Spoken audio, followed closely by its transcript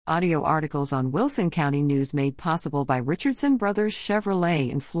Audio articles on Wilson County News made possible by Richardson Brothers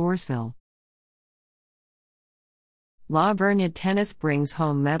Chevrolet in Floresville. La Vernia Tennis brings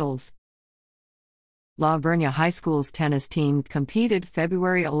home medals. La Vernia High School's tennis team competed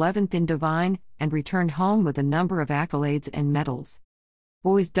February 11th in Devine and returned home with a number of accolades and medals.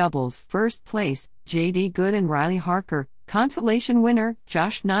 Boys doubles, first place, J.D. Good and Riley Harker, consolation winner,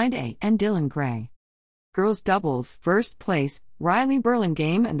 Josh Nide and Dylan Gray. Girls doubles, first place, Riley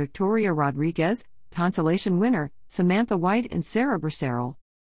Burlingame and Victoria Rodriguez, consolation winner, Samantha White and Sarah Bracero.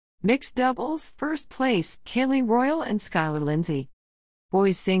 Mixed doubles, first place, Kaylee Royal and Skylar Lindsay.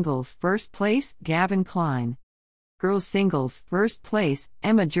 Boys singles, first place, Gavin Klein. Girls singles, first place,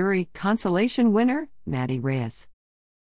 Emma Jury, consolation winner, Maddie Reyes.